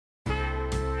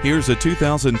Here's a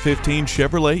 2015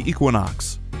 Chevrolet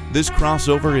Equinox. This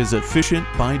crossover is efficient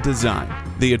by design.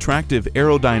 The attractive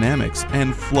aerodynamics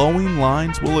and flowing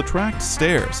lines will attract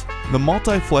stares. The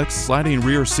multi-flex sliding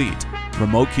rear seat,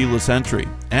 remote keyless entry,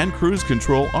 and cruise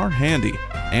control are handy.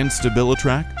 And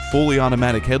StabiliTrak, fully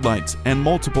automatic headlights, and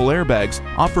multiple airbags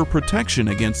offer protection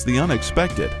against the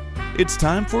unexpected. It's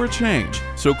time for a change,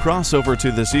 so cross over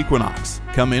to this Equinox.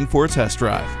 Come in for a test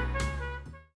drive.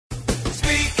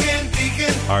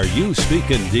 Are you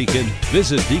speaking Deacon?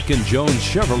 Visit Deacon Jones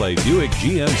Chevrolet Buick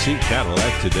GMC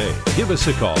Cadillac today. Give us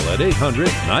a call at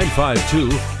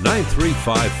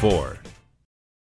 800-952-9354.